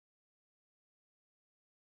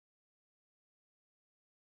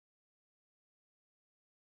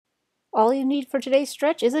All you need for today's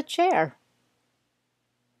stretch is a chair.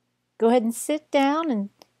 Go ahead and sit down and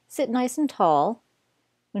sit nice and tall.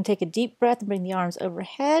 I'm going to take a deep breath and bring the arms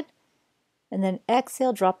overhead. And then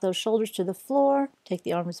exhale, drop those shoulders to the floor. Take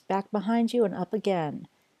the arms back behind you and up again.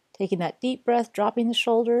 Taking that deep breath, dropping the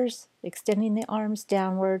shoulders, extending the arms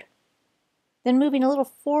downward. Then moving a little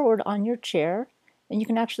forward on your chair. And you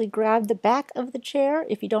can actually grab the back of the chair.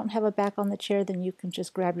 If you don't have a back on the chair, then you can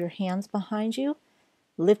just grab your hands behind you,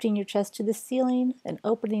 lifting your chest to the ceiling and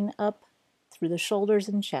opening up through the shoulders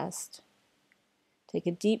and chest. Take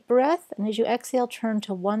a deep breath, and as you exhale, turn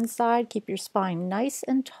to one side. Keep your spine nice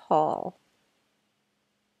and tall.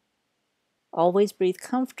 Always breathe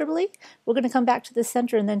comfortably. We're going to come back to the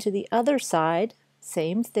center and then to the other side.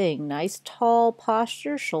 Same thing, nice tall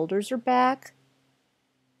posture, shoulders are back.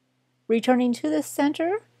 Returning to the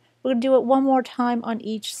center, we're going to do it one more time on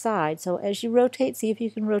each side. So as you rotate, see if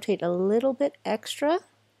you can rotate a little bit extra.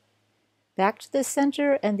 Back to the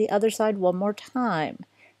center and the other side one more time.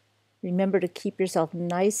 Remember to keep yourself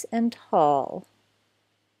nice and tall.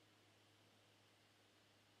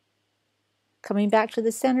 Coming back to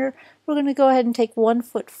the center, we're going to go ahead and take one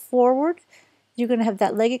foot forward. You're going to have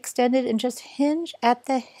that leg extended and just hinge at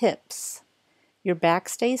the hips. Your back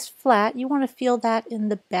stays flat. You want to feel that in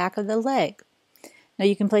the back of the leg. Now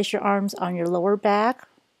you can place your arms on your lower back,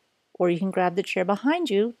 or you can grab the chair behind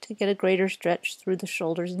you to get a greater stretch through the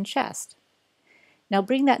shoulders and chest. Now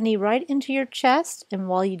bring that knee right into your chest, and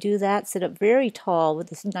while you do that, sit up very tall with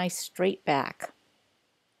this nice straight back.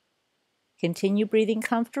 Continue breathing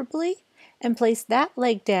comfortably and place that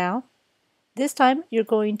leg down. This time you're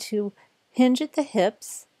going to hinge at the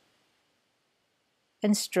hips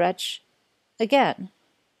and stretch again.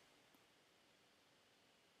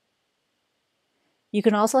 You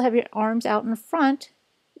can also have your arms out in front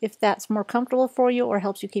if that's more comfortable for you or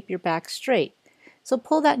helps you keep your back straight. So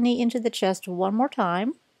pull that knee into the chest one more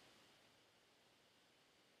time.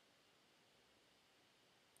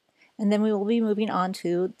 And then we will be moving on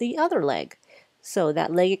to the other leg. So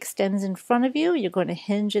that leg extends in front of you. You're going to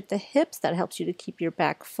hinge at the hips. That helps you to keep your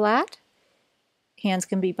back flat. Hands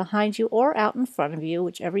can be behind you or out in front of you,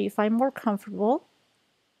 whichever you find more comfortable.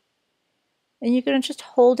 And you're going to just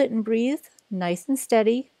hold it and breathe nice and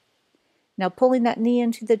steady. Now pulling that knee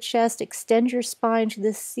into the chest, extend your spine to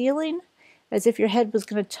the ceiling as if your head was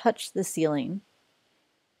going to touch the ceiling.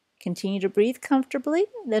 Continue to breathe comfortably,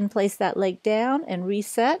 then place that leg down and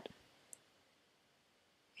reset.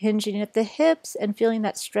 Hinging at the hips and feeling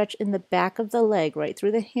that stretch in the back of the leg right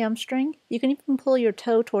through the hamstring. You can even pull your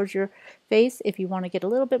toe towards your face if you want to get a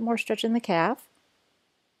little bit more stretch in the calf.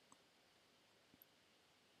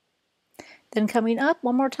 Then coming up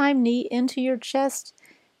one more time, knee into your chest,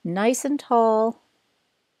 nice and tall.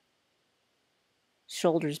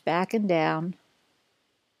 Shoulders back and down.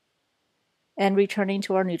 And returning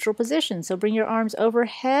to our neutral position. So bring your arms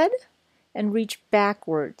overhead and reach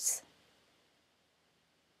backwards.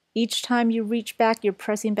 Each time you reach back, you're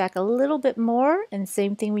pressing back a little bit more. And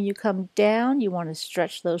same thing when you come down, you want to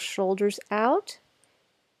stretch those shoulders out.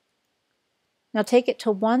 Now take it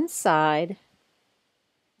to one side.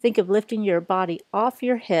 Think of lifting your body off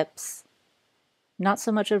your hips, not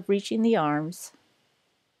so much of reaching the arms.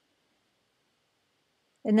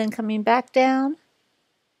 And then coming back down,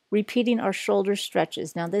 repeating our shoulder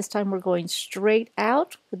stretches. Now this time we're going straight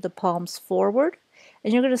out with the palms forward.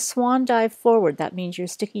 And you're going to swan dive forward. That means you're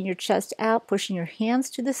sticking your chest out, pushing your hands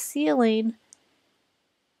to the ceiling.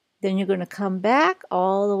 Then you're going to come back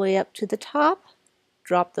all the way up to the top.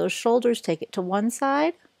 Drop those shoulders, take it to one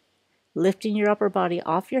side, lifting your upper body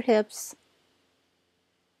off your hips.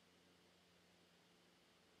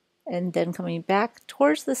 And then coming back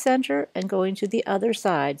towards the center and going to the other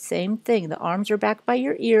side. Same thing. The arms are back by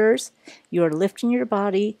your ears. You are lifting your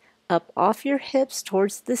body up off your hips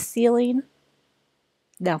towards the ceiling.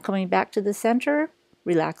 Now coming back to the center,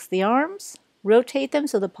 relax the arms, rotate them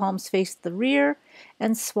so the palms face the rear,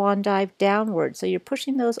 and swan dive downward. So you're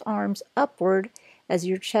pushing those arms upward as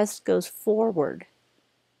your chest goes forward.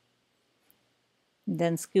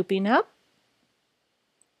 Then scooping up,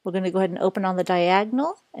 we're going to go ahead and open on the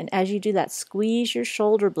diagonal, and as you do that, squeeze your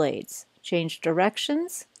shoulder blades. Change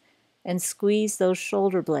directions and squeeze those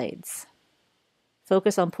shoulder blades.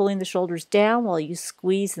 Focus on pulling the shoulders down while you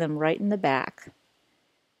squeeze them right in the back.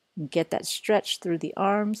 Get that stretch through the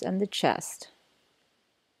arms and the chest.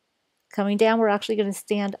 Coming down, we're actually going to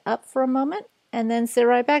stand up for a moment and then sit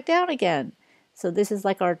right back down again. So this is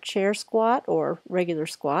like our chair squat or regular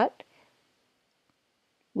squat.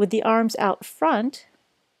 With the arms out front,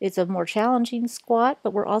 it's a more challenging squat,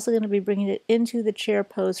 but we're also going to be bringing it into the chair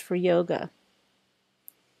pose for yoga.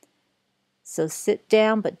 So sit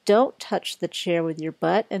down, but don't touch the chair with your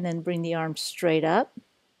butt, and then bring the arms straight up.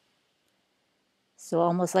 So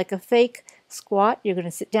almost like a fake squat, you're going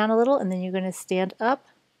to sit down a little and then you're going to stand up.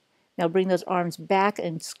 Now bring those arms back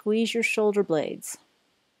and squeeze your shoulder blades.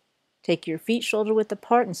 Take your feet shoulder width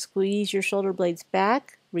apart and squeeze your shoulder blades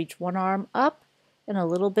back. Reach one arm up and a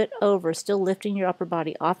little bit over, still lifting your upper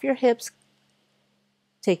body off your hips.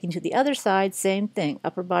 Taking to the other side, same thing.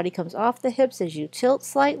 Upper body comes off the hips as you tilt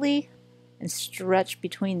slightly and stretch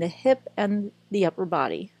between the hip and the upper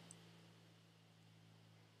body.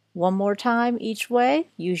 One more time each way.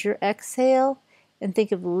 Use your exhale and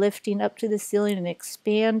think of lifting up to the ceiling and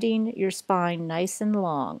expanding your spine nice and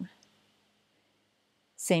long.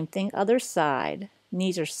 Same thing, other side.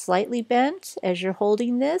 Knees are slightly bent as you're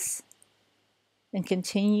holding this and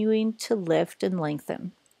continuing to lift and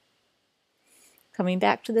lengthen. Coming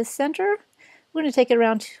back to the center, we're going to take it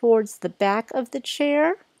around towards the back of the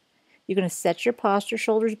chair. You're going to set your posture,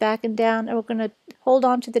 shoulders back and down, and we're going to hold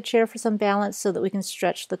on to the chair for some balance so that we can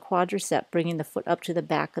stretch the quadricep, bringing the foot up to the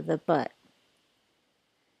back of the butt.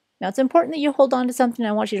 Now it's important that you hold on to something.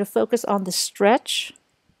 I want you to focus on the stretch,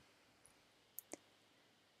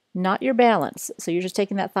 not your balance. So you're just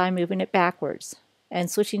taking that thigh, moving it backwards.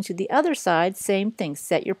 And switching to the other side, same thing.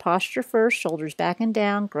 Set your posture first, shoulders back and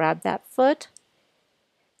down, grab that foot.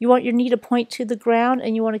 You want your knee to point to the ground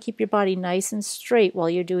and you want to keep your body nice and straight while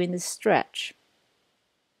you're doing this stretch.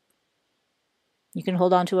 You can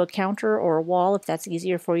hold on to a counter or a wall if that's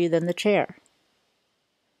easier for you than the chair.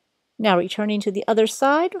 Now returning to the other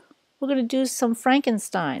side, we're going to do some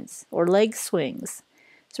Frankensteins or leg swings.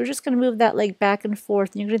 So we're just going to move that leg back and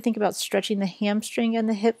forth, and you're going to think about stretching the hamstring and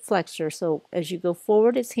the hip flexor. So as you go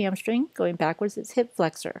forward, it's hamstring. Going backwards, it's hip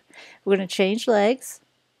flexor. We're going to change legs.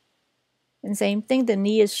 And same thing, the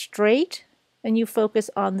knee is straight, and you focus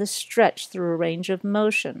on the stretch through a range of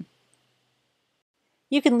motion.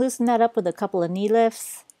 You can loosen that up with a couple of knee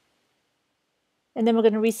lifts. And then we're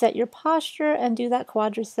going to reset your posture and do that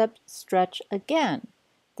quadricep stretch again.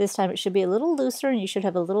 This time it should be a little looser and you should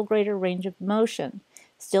have a little greater range of motion.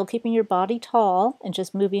 Still keeping your body tall and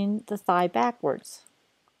just moving the thigh backwards.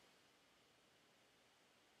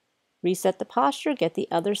 Reset the posture, get the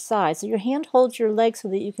other side. So your hand holds your leg so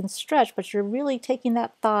that you can stretch, but you're really taking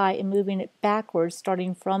that thigh and moving it backwards,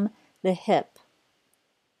 starting from the hip.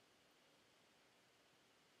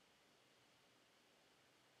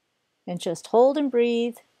 And just hold and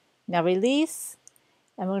breathe. Now release.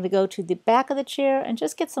 And we're going to go to the back of the chair and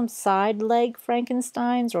just get some side leg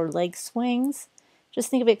Frankensteins or leg swings. Just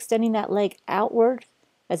think of extending that leg outward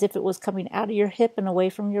as if it was coming out of your hip and away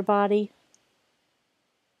from your body.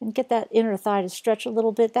 And get that inner thigh to stretch a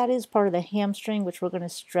little bit. That is part of the hamstring, which we're going to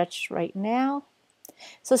stretch right now.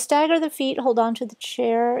 So stagger the feet, hold on to the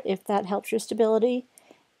chair if that helps your stability.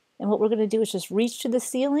 And what we're going to do is just reach to the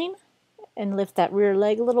ceiling and lift that rear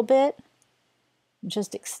leg a little bit. And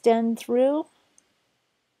just extend through.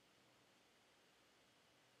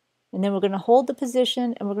 And then we're going to hold the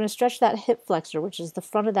position and we're going to stretch that hip flexor, which is the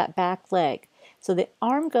front of that back leg. So the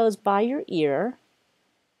arm goes by your ear.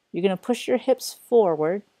 You're going to push your hips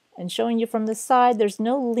forward, and showing you from the side, there's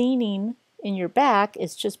no leaning in your back.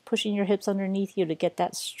 It's just pushing your hips underneath you to get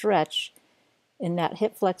that stretch in that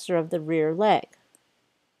hip flexor of the rear leg.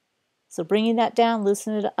 So bringing that down,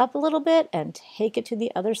 loosen it up a little bit and take it to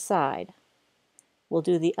the other side. We'll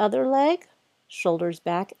do the other leg. Shoulders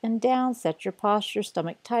back and down, set your posture,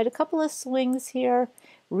 stomach tight. A couple of swings here,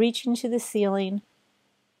 reaching to the ceiling.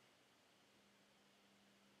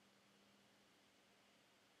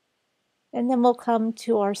 And then we'll come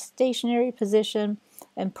to our stationary position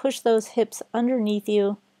and push those hips underneath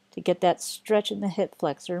you to get that stretch in the hip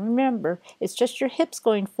flexor. Remember, it's just your hips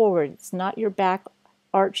going forward. It's not your back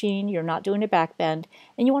arching. You're not doing a back bend.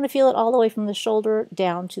 And you want to feel it all the way from the shoulder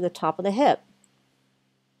down to the top of the hip.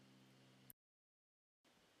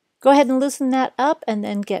 Go ahead and loosen that up and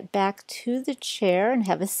then get back to the chair and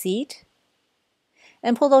have a seat.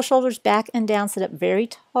 And pull those shoulders back and down, sit up very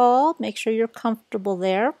tall. Make sure you're comfortable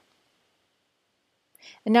there.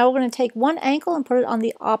 And now we're going to take one ankle and put it on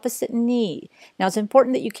the opposite knee. Now it's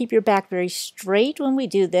important that you keep your back very straight when we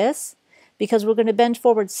do this, because we're going to bend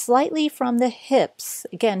forward slightly from the hips.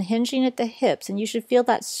 Again, hinging at the hips. And you should feel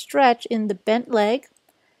that stretch in the bent leg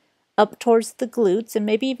up towards the glutes and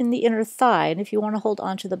maybe even the inner thigh. And if you want to hold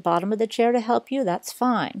on to the bottom of the chair to help you, that's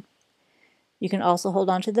fine. You can also hold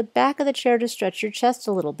on to the back of the chair to stretch your chest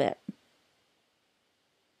a little bit.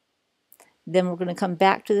 Then we're going to come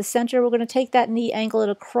back to the center. We're going to take that knee, angle it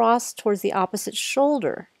across towards the opposite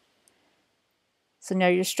shoulder. So now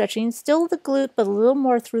you're stretching still the glute, but a little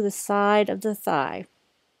more through the side of the thigh.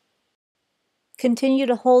 Continue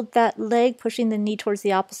to hold that leg, pushing the knee towards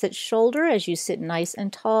the opposite shoulder as you sit nice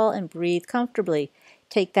and tall and breathe comfortably.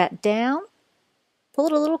 Take that down, pull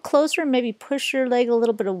it a little closer, and maybe push your leg a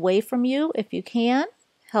little bit away from you if you can.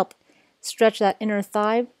 Help stretch that inner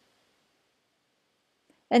thigh.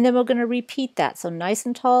 And then we're going to repeat that. So nice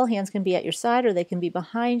and tall, hands can be at your side or they can be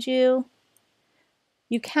behind you.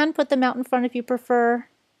 You can put them out in front if you prefer,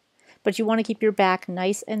 but you want to keep your back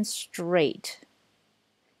nice and straight.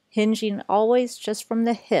 Hinging always just from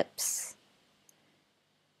the hips.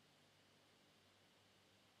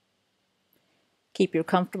 Keep your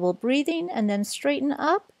comfortable breathing and then straighten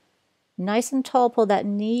up. Nice and tall, pull that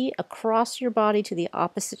knee across your body to the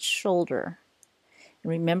opposite shoulder. And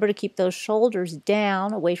remember to keep those shoulders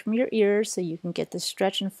down away from your ears so you can get the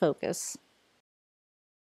stretch and focus.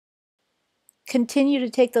 Continue to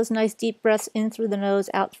take those nice deep breaths in through the nose,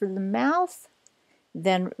 out through the mouth.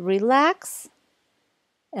 Then relax.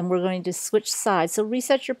 And we're going to switch sides. So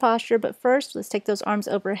reset your posture, but first let's take those arms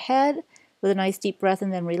overhead with a nice deep breath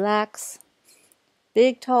and then relax.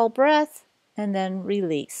 Big tall breath and then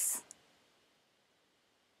release.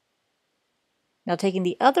 Now taking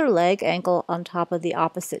the other leg, ankle on top of the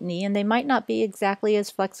opposite knee, and they might not be exactly as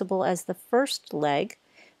flexible as the first leg,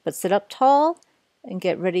 but sit up tall and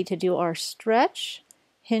get ready to do our stretch,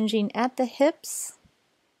 hinging at the hips.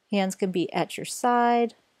 Hands can be at your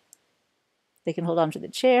side. They can hold onto the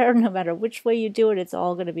chair. No matter which way you do it, it's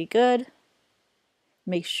all going to be good.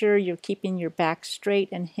 Make sure you're keeping your back straight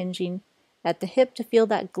and hinging at the hip to feel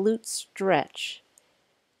that glute stretch.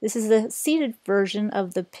 This is the seated version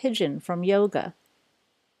of the pigeon from yoga.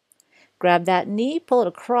 Grab that knee, pull it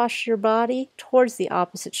across your body towards the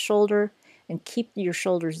opposite shoulder, and keep your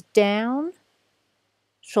shoulders down.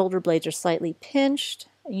 Shoulder blades are slightly pinched,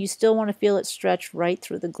 and you still want to feel it stretch right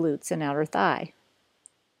through the glutes and outer thigh.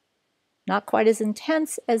 Not quite as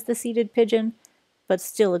intense as the seated pigeon, but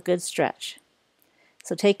still a good stretch.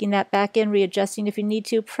 So taking that back in, readjusting if you need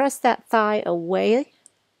to, press that thigh away.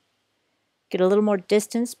 Get a little more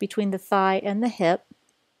distance between the thigh and the hip.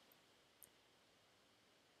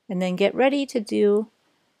 And then get ready to do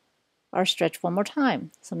our stretch one more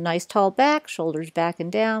time. So nice tall back, shoulders back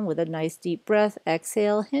and down with a nice deep breath.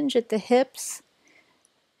 Exhale, hinge at the hips.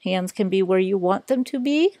 Hands can be where you want them to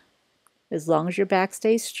be, as long as your back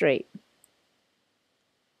stays straight.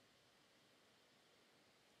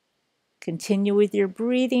 Continue with your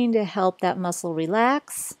breathing to help that muscle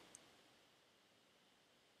relax.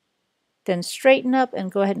 Then straighten up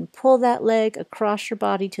and go ahead and pull that leg across your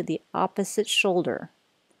body to the opposite shoulder.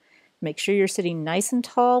 Make sure you're sitting nice and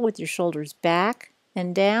tall with your shoulders back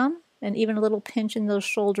and down, and even a little pinch in those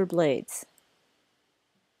shoulder blades.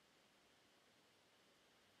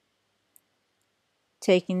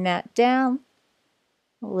 Taking that down,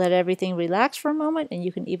 let everything relax for a moment, and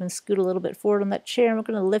you can even scoot a little bit forward on that chair. And we're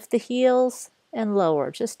going to lift the heels and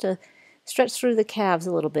lower, just to stretch through the calves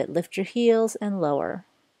a little bit. Lift your heels and lower.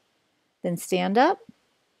 Then stand up.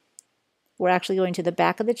 We're actually going to the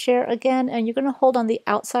back of the chair again, and you're going to hold on the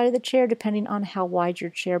outside of the chair depending on how wide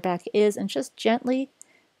your chair back is, and just gently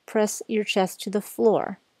press your chest to the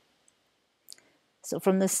floor. So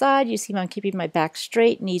from the side, you see I'm keeping my back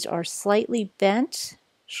straight, knees are slightly bent,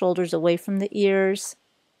 shoulders away from the ears,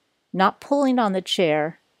 not pulling on the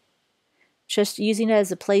chair, just using it as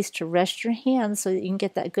a place to rest your hands so that you can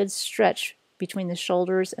get that good stretch between the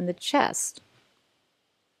shoulders and the chest.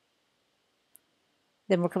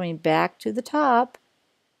 Then we're coming back to the top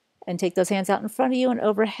and take those hands out in front of you and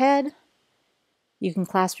overhead. You can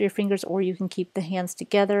clasp your fingers or you can keep the hands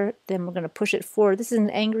together. Then we're going to push it forward. This is an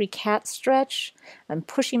angry cat stretch. I'm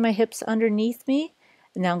pushing my hips underneath me.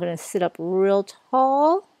 And now I'm going to sit up real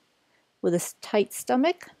tall with a tight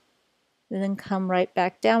stomach. And then come right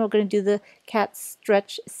back down. We're going to do the cat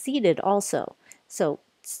stretch seated also. So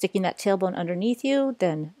sticking that tailbone underneath you,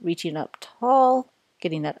 then reaching up tall,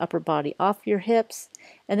 getting that upper body off your hips,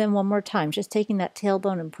 and then one more time, just taking that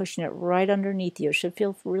tailbone and pushing it right underneath you. It should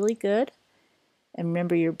feel really good. And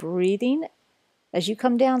remember, you're breathing. As you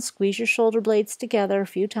come down, squeeze your shoulder blades together a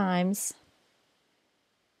few times,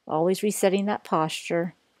 always resetting that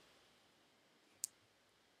posture.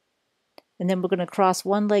 And then we're going to cross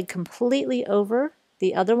one leg completely over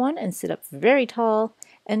the other one and sit up very tall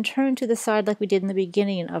and turn to the side like we did in the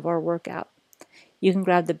beginning of our workout. You can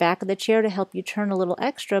grab the back of the chair to help you turn a little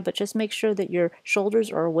extra, but just make sure that your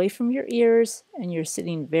shoulders are away from your ears and you're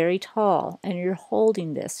sitting very tall and you're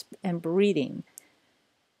holding this and breathing.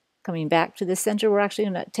 Coming back to the center, we're actually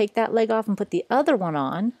going to take that leg off and put the other one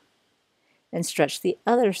on and stretch the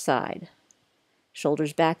other side.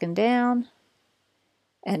 Shoulders back and down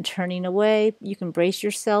and turning away. You can brace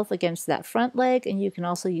yourself against that front leg, and you can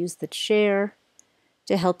also use the chair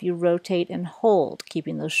to help you rotate and hold,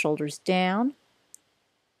 keeping those shoulders down.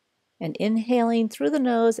 And inhaling through the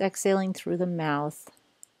nose, exhaling through the mouth.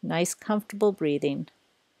 Nice, comfortable breathing.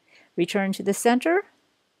 Return to the center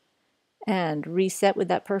and reset with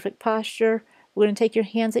that perfect posture. We're going to take your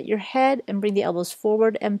hands at your head and bring the elbows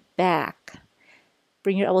forward and back.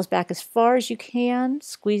 Bring your elbows back as far as you can,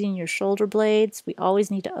 squeezing your shoulder blades. We always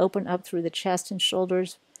need to open up through the chest and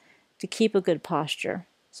shoulders to keep a good posture.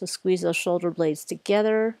 So squeeze those shoulder blades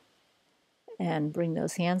together and bring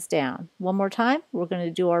those hands down. One more time, we're going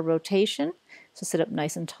to do our rotation. So sit up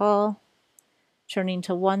nice and tall, turning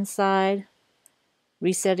to one side,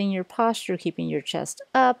 resetting your posture, keeping your chest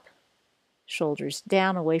up, shoulders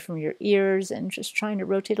down away from your ears, and just trying to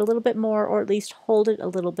rotate a little bit more, or at least hold it a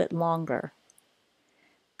little bit longer.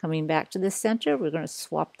 Coming back to the center, we're going to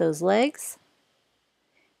swap those legs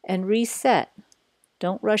and reset.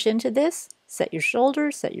 Don't rush into this. Set your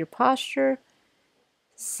shoulders, set your posture,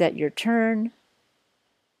 set your turn,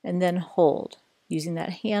 and then hold. Using that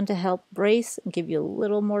hand to help brace and give you a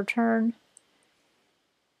little more turn.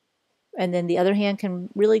 And then the other hand can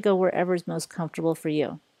really go wherever is most comfortable for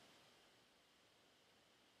you.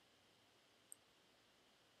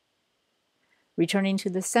 Returning to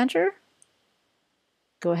the center,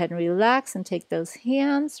 go ahead and relax and take those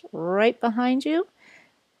hands right behind you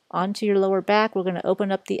onto your lower back. We're going to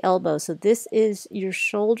open up the elbow. So this is your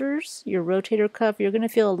shoulders, your rotator cuff. You're going to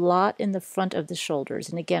feel a lot in the front of the shoulders.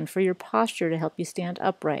 And again, for your posture to help you stand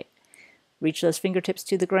upright. Reach those fingertips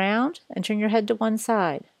to the ground and turn your head to one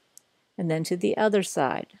side and then to the other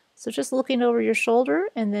side. So just looking over your shoulder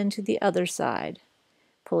and then to the other side.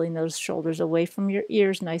 Pulling those shoulders away from your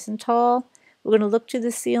ears nice and tall. We're going to look to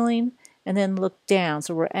the ceiling and then look down.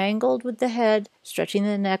 So we're angled with the head, stretching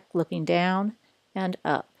the neck, looking down and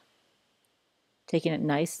up. Taking it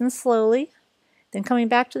nice and slowly, then coming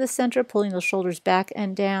back to the center, pulling those shoulders back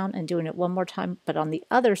and down, and doing it one more time, but on the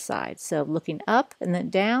other side. So looking up and then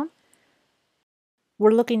down.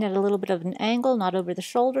 We're looking at a little bit of an angle, not over the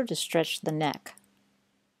shoulder, to stretch the neck.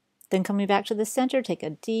 Then coming back to the center, take a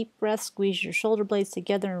deep breath, squeeze your shoulder blades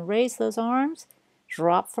together and raise those arms.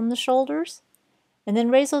 Drop from the shoulders, and then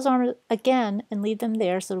raise those arms again and leave them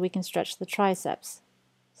there so that we can stretch the triceps.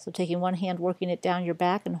 So taking one hand, working it down your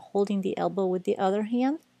back and holding the elbow with the other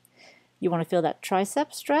hand. You want to feel that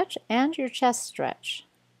tricep stretch and your chest stretch.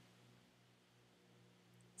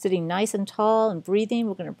 Sitting nice and tall and breathing,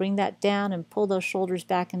 we're going to bring that down and pull those shoulders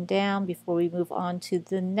back and down before we move on to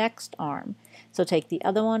the next arm. So take the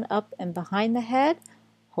other one up and behind the head.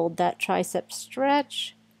 Hold that tricep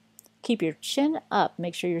stretch. Keep your chin up.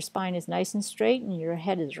 Make sure your spine is nice and straight and your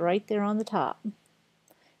head is right there on the top.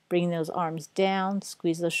 Bring those arms down,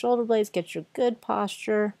 squeeze those shoulder blades, get your good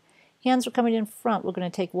posture. Hands are coming in front. We're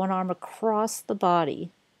going to take one arm across the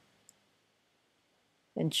body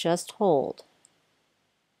and just hold.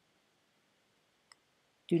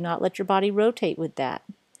 Do not let your body rotate with that.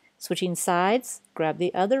 Switching sides, grab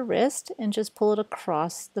the other wrist and just pull it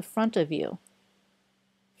across the front of you.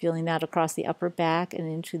 Feeling that across the upper back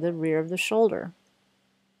and into the rear of the shoulder.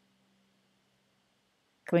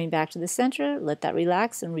 Coming back to the center, let that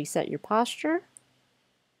relax and reset your posture.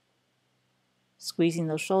 Squeezing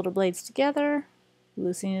those shoulder blades together,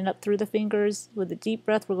 loosening up through the fingers. With a deep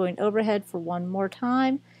breath, we're going overhead for one more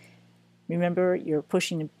time. Remember, you're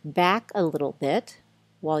pushing back a little bit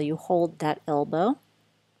while you hold that elbow.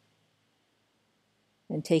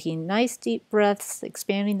 And taking nice deep breaths,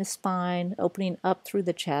 expanding the spine, opening up through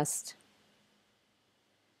the chest.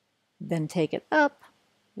 Then take it up.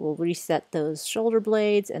 We'll reset those shoulder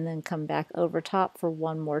blades and then come back over top for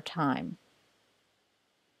one more time.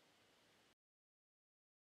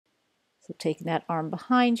 So taking that arm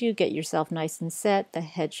behind you, get yourself nice and set. The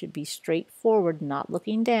head should be straight forward, not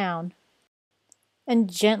looking down. And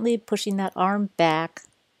gently pushing that arm back,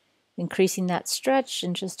 increasing that stretch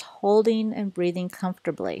and just holding and breathing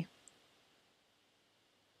comfortably.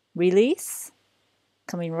 Release.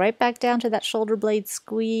 Coming right back down to that shoulder blade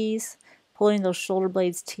squeeze. Pulling those shoulder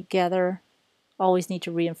blades together. Always need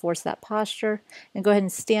to reinforce that posture. And go ahead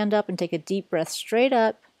and stand up and take a deep breath straight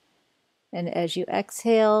up. And as you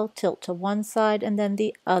exhale, tilt to one side and then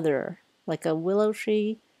the other, like a willow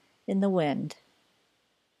tree in the wind.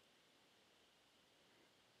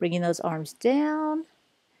 Bringing those arms down.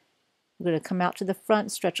 We're going to come out to the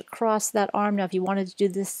front, stretch across that arm. Now if you wanted to do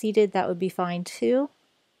this seated, that would be fine too.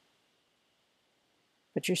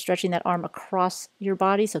 But you're stretching that arm across your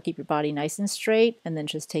body, so keep your body nice and straight, and then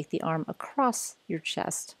just take the arm across your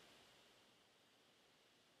chest.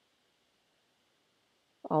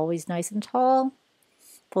 Always nice and tall.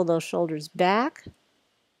 Pull those shoulders back.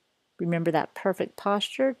 Remember that perfect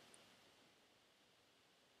posture.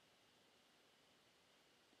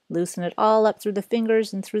 Loosen it all up through the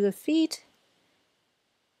fingers and through the feet,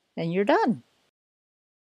 and you're done.